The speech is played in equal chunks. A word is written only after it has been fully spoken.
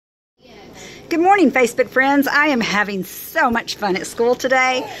Good morning, Facebook friends. I am having so much fun at school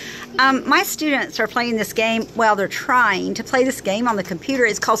today. My students are playing this game. Well, they're trying to play this game on the computer.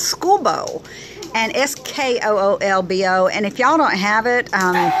 It's called Skoolbo, and Skoolbo. And if y'all don't have it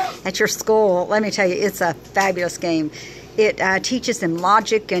at your school, let me tell you, it's a fabulous game. It teaches them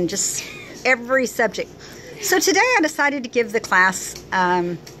logic and just every subject. So today I decided to give the class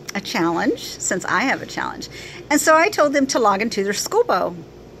a challenge, since I have a challenge. And so I told them to log into their Skoolbo.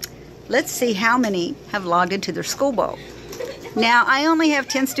 Let's see how many have logged into their Skoolbo. Now, I only have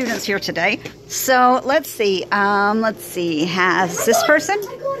 10 students here today. So let's see. Has this person?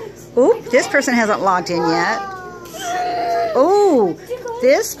 Ooh, this person hasn't logged in yet. Ooh,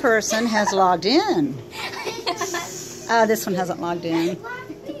 this person has logged in. This one hasn't logged in.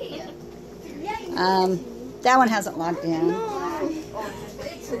 That one hasn't logged in.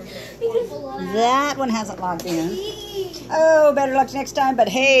 That one hasn't logged in. Oh, better luck next time, but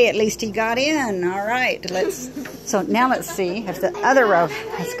hey, at least he got in. All right, so now let's see if the other row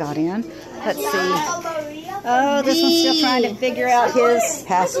has got in. Let's see. Oh, this one's still trying to figure out his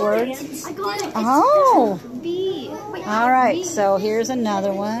password. Oh. All right, so here's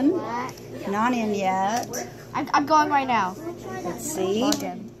another one. Not in yet. I'm going right now. Let's see. Log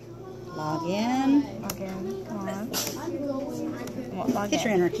in. Log in. Log in. Come on. Hit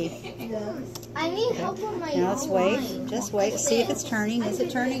your enter key. I need help on my Now let's wait. Just wait. See if it's turning. Is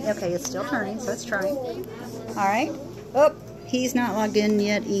it turning? Okay, it's still turning, so it's trying. All right. Oh, he's not logged in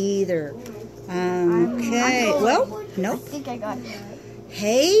yet either. Okay. Well, nope. I think I got it.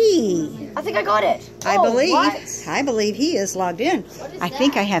 Hey. I think I got it. I What? believe he is logged in. I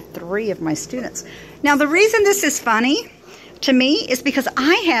think I have 3 of my students. Now, the reason this is funny to me is because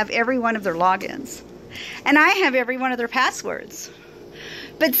I have every one of their logins. And I have every one of their passwords.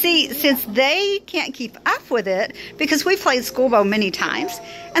 But see, since they can't keep up with it, because we've played Skoolbo many times,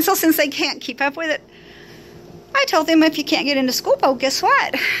 and so since they can't keep up with it, I told them if you can't get into Skoolbo, guess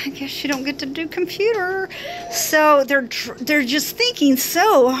what? I guess you don't get to do computer. So they're just thinking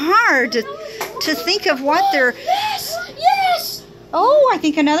so hard to think of what they're... Yes! Oh, I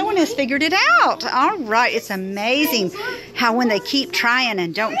think another one has figured it out. All right, it's amazing how when they keep trying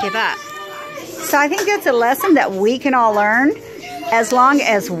and don't give up. So I think that's a lesson that we can all learn. As long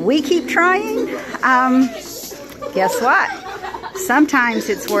as we keep trying, guess what? Sometimes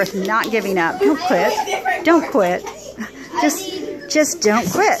it's worth not giving up. Don't quit. Don't quit. Just don't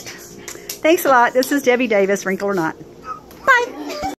quit. Thanks a lot. This is Debbie Davis, Wrinkle or Not.